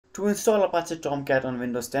To install Apache Tomcat on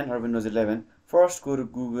Windows 10 or Windows 11, first go to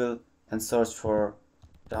Google and search for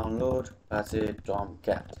download Apache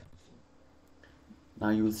Tomcat. Now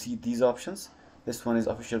you will see these options. This one is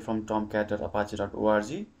official from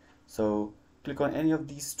tomcat.apache.org. So click on any of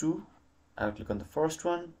these two. I'll click on the first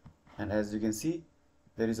one, and as you can see,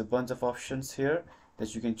 there is a bunch of options here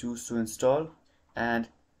that you can choose to install. And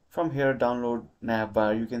from here, download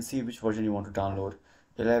navbar, you can see which version you want to download: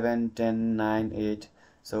 11, 10, 9, 8.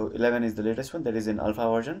 So 11 is the latest one, that is in alpha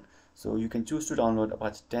version. So you can choose to download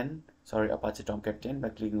Apache Tomcat 10 by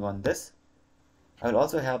clicking on this. I will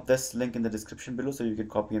also have this link in the description below, so you can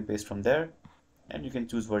copy and paste from there, and you can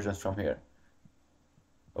choose versions from here.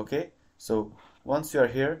 Okay, so once you are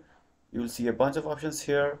here, you will see a bunch of options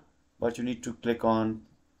here, but you need to click on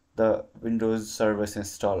the Windows Service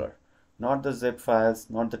Installer, not the zip files,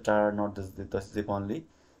 not the tar, not the zip only,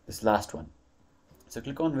 this last one. So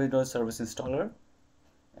click on Windows Service Installer,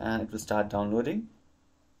 and it will start downloading.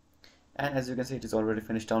 And as you can see, it is already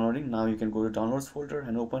finished downloading. Now you can go to Downloads folder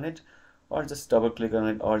and open it, or just double click on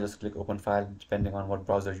it, or just click Open File, depending on what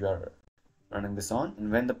browser you are running this on.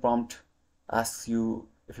 And when the prompt asks you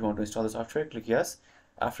if you want to install the software, click yes.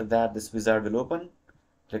 After that, this wizard will open.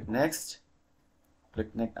 Click next,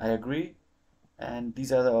 click next, I agree. And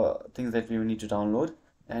these are the things that we need to download,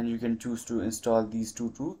 and you can choose to install these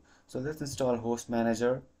two too. So let's install Host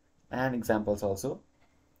Manager and examples also.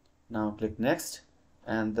 Now click next,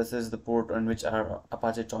 and this is the port on which our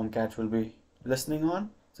Apache Tomcat will be listening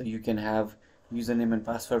on. So you can have username and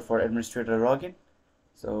password for administrator login.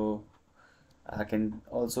 So I can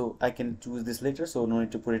choose this later, so no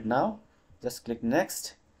need to put it now. Just click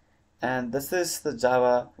next, and this is the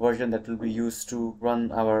Java version that will be used to run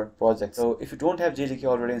our project. So if you don't have JDK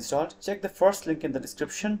already installed, check the first link in the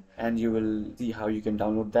description, and you will see how you can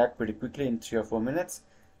download that pretty quickly in 3 or 4 minutes.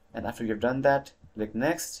 And after you've done that, click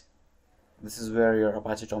next. This is where your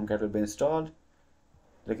Apache Tomcat will be installed.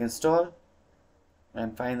 Click install,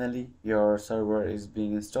 and finally your server is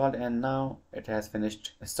being installed, and now it has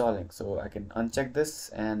finished installing. So I can uncheck this,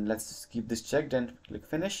 and let's keep this checked and click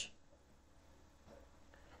finish,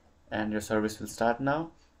 and your service will start now.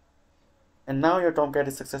 And now your Tomcat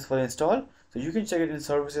is successfully installed. So you can check it in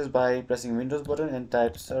services by pressing Windows button and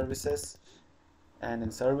type services, and in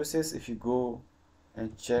services, if you go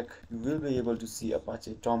and check, you will be able to see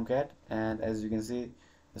Apache Tomcat, and as you can see,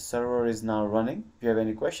 the server is now running. If you have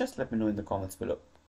any questions, let me know in the comments below.